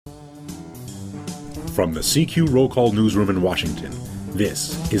From the CQ Roll Call Newsroom in Washington,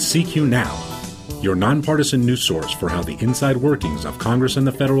 this is CQ Now, your nonpartisan news source for how the inside workings of Congress and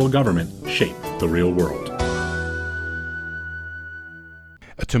the federal government shape the real world.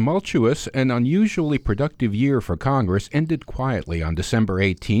 A tumultuous and unusually productive year for Congress ended quietly on December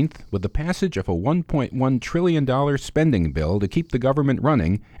 18th with the passage of a $1.1 trillion spending bill to keep the government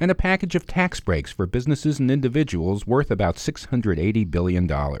running and a package of tax breaks for businesses and individuals worth about $680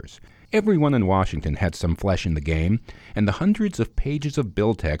 billion. Everyone in Washington had some flesh in the game, and the hundreds of pages of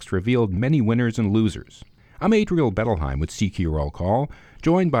bill text revealed many winners and losers. I'm Adriel Bettelheim with CQ Roll Call,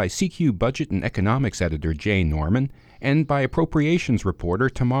 joined by CQ Budget and Economics Editor Jane Norman, and by Appropriations reporter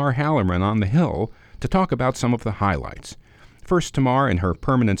Tamar Hallerman on the Hill to talk about some of the highlights. First, Tamar, in her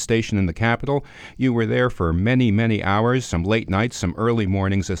permanent station in the Capitol, you were there for many, many hours, some late nights, some early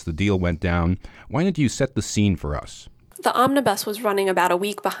mornings as the deal went down. Why don't you set the scene for us? The omnibus was running about a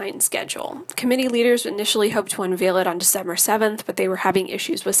week behind schedule. Committee leaders initially hoped to unveil it on December 7th, but they were having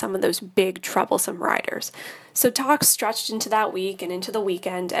issues with some of those big, troublesome riders. So talks stretched into that week and into the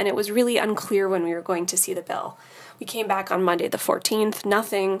weekend, and it was really unclear when we were going to see the bill. We came back on Monday the 14th,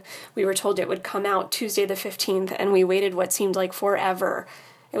 nothing. We were told it would come out Tuesday the 15th, and we waited what seemed like forever.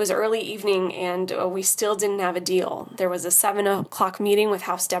 It was early evening, and we still didn't have a deal. There was a 7 o'clock meeting with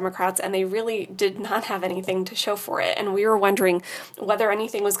House Democrats, and they really did not have anything to show for it. And we were wondering whether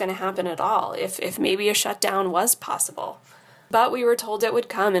anything was going to happen at all, if maybe a shutdown was possible. But we were told it would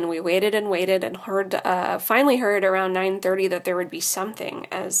come, and we waited and finally heard around 9:30 that there would be something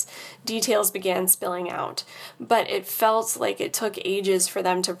as details began spilling out. But it felt like it took ages for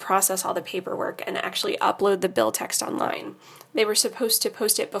them to process all the paperwork and actually upload the bill text online. They were supposed to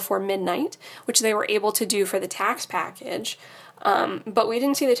post it before midnight, which they were able to do for the tax package, but we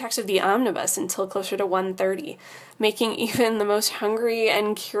didn't see the text of the omnibus until closer to 1:30, making even the most hungry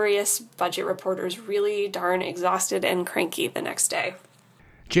and curious budget reporters really darn exhausted and cranky the next day.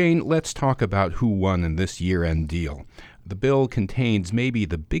 Jane, let's talk about who won in this year-end deal. The bill contains maybe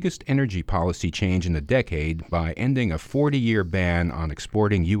the biggest energy policy change in a decade by ending a 40-year ban on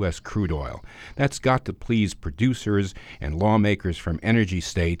exporting U.S. crude oil. That's got to please producers and lawmakers from energy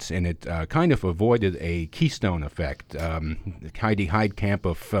states, and it kind of avoided a Keystone effect. Heidi Heitkamp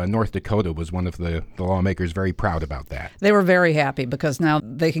of North Dakota was one of the lawmakers very proud about that. They were very happy because now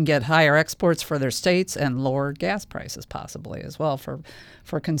they can get higher exports for their states and lower gas prices possibly as well for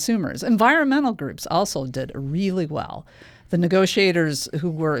consumers. Environmental groups also did really well. The negotiators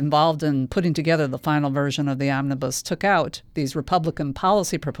who were involved in putting together the final version of the omnibus took out these Republican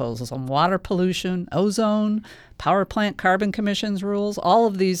policy proposals on water pollution, ozone, power plant carbon commissions rules, all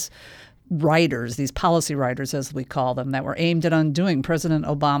of these riders, these policy riders as we call them, that were aimed at undoing President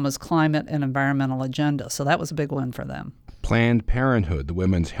Obama's climate and environmental agenda. So that was a big win for them. Planned Parenthood, the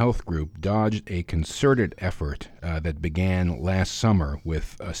women's health group, dodged a concerted effort that began last summer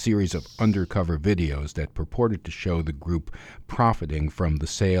with a series of undercover videos that purported to show the group profiting from the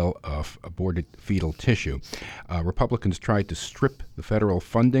sale of aborted fetal tissue. Republicans tried to strip the federal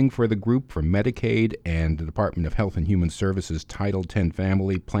funding for the group from Medicaid and the Department of Health and Human Services Title X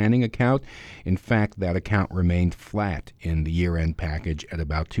Family Planning account. In fact, that account remained flat in the year-end package at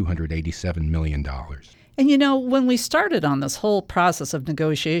about $287 million. And you know, when we started on this whole process of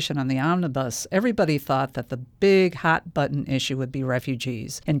negotiation on the omnibus, everybody thought that the big hot button issue would be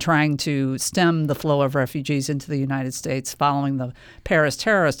refugees and trying to stem the flow of refugees into the United States following the Paris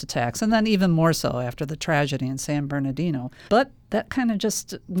terrorist attacks, and then even more so after the tragedy in San Bernardino. But that kind of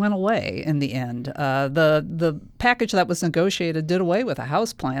just went away in the end. The package that was negotiated did away with a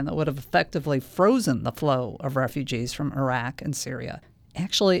House plan that would have effectively frozen the flow of refugees from Iraq and Syria.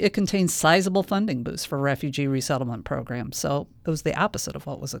 Actually, it contains sizable funding boosts for refugee resettlement programs, so it was the opposite of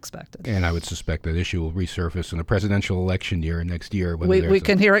what was expected. And I would suspect that issue will resurface in the presidential election year next year. We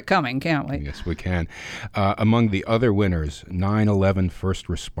can hear it coming, can't we? Yes, we can. Among the other winners, 9/11 first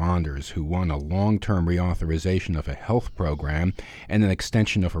responders who won a long-term reauthorization of a health program and an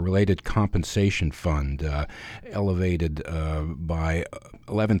extension of a related compensation fund, elevated by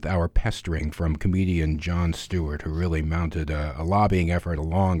 11th hour pestering from comedian Jon Stewart, who really mounted a lobbying effort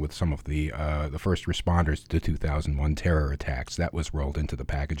along with some of the first responders to the 2001 terror attacks. That was rolled into the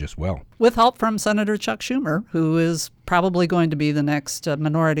package as well. With help from Senator Chuck Schumer, who is probably going to be the next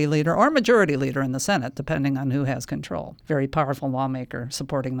minority leader or majority leader in the Senate, depending on who has control. Very powerful lawmaker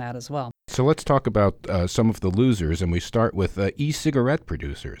supporting that as well. So let's talk about some of the losers, and we start with e-cigarette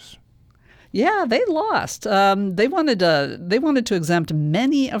producers. Yeah, they lost. They wanted to exempt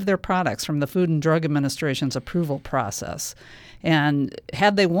many of their products from the Food and Drug Administration's approval process. And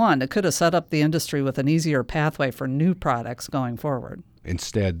had they won, it could have set up the industry with an easier pathway for new products going forward.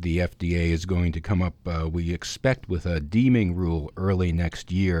 Instead, the FDA is going to come up, we expect, with a deeming rule early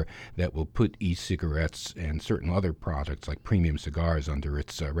next year that will put e-cigarettes and certain other products like premium cigars under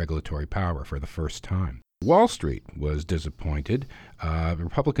its regulatory power for the first time. Wall Street was disappointed.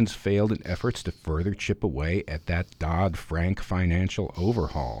 Republicans failed in efforts to further chip away at that Dodd-Frank financial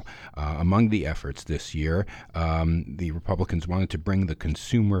overhaul. Among the efforts this year, the Republicans wanted to bring the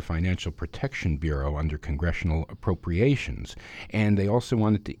Consumer Financial Protection Bureau under congressional appropriations, and they also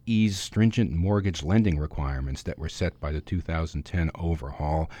wanted to ease stringent mortgage lending requirements that were set by the 2010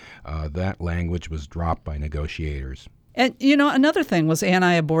 overhaul. That language was dropped by negotiators. And, another thing was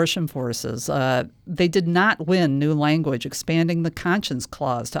anti-abortion forces. They did not win new language expanding the conscience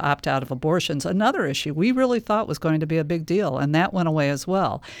clause to opt out of abortions, another issue we really thought was going to be a big deal, and that went away as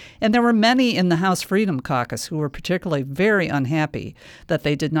well. And there were many in the House Freedom Caucus who were particularly very unhappy that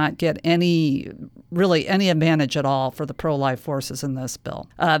they did not get any advantage at all for the pro-life forces in this bill.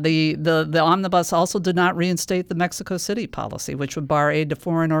 The omnibus also did not reinstate the Mexico City policy, which would bar aid to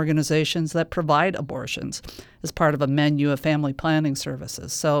foreign organizations that provide abortions as part of a menu of family planning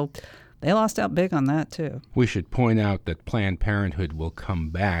services. So they lost out big on that, too. We should point out that Planned Parenthood will come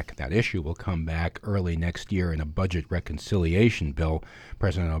back, that issue will come back early next year in a budget reconciliation bill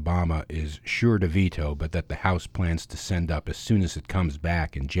President Obama is sure to veto, but that the House plans to send up as soon as it comes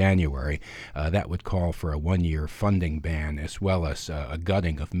back in January. That would call for a one-year funding ban as well as a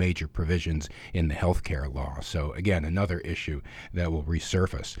gutting of major provisions in the health care law. So, again, another issue that will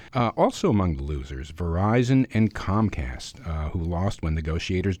resurface. Also among the losers, Verizon and Comcast, who lost when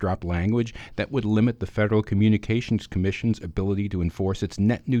negotiators dropped language that would limit the Federal Communications Commission's ability to enforce its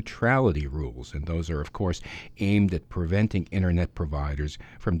net neutrality rules. And those are, of course, aimed at preventing Internet providers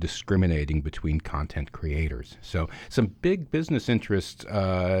from discriminating between content creators. So some big business interests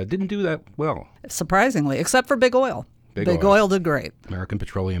didn't do that well. Surprisingly, except for Big Oil. Big Oil did great. American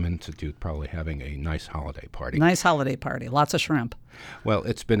Petroleum Institute probably having a nice holiday party. Nice holiday party. Lots of shrimp. Well,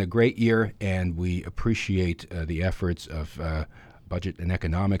 it's been a great year, and we appreciate the efforts of Budget and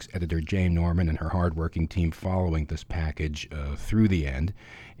Economics editor Jane Norman and her hardworking team following this package through the end.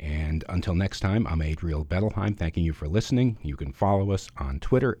 And until next time, I'm Adriel Bettelheim, thanking you for listening. You can follow us on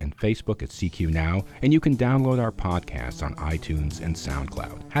Twitter and Facebook at CQ Now, and you can download our podcasts on iTunes and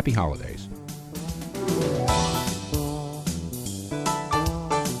SoundCloud. Happy holidays.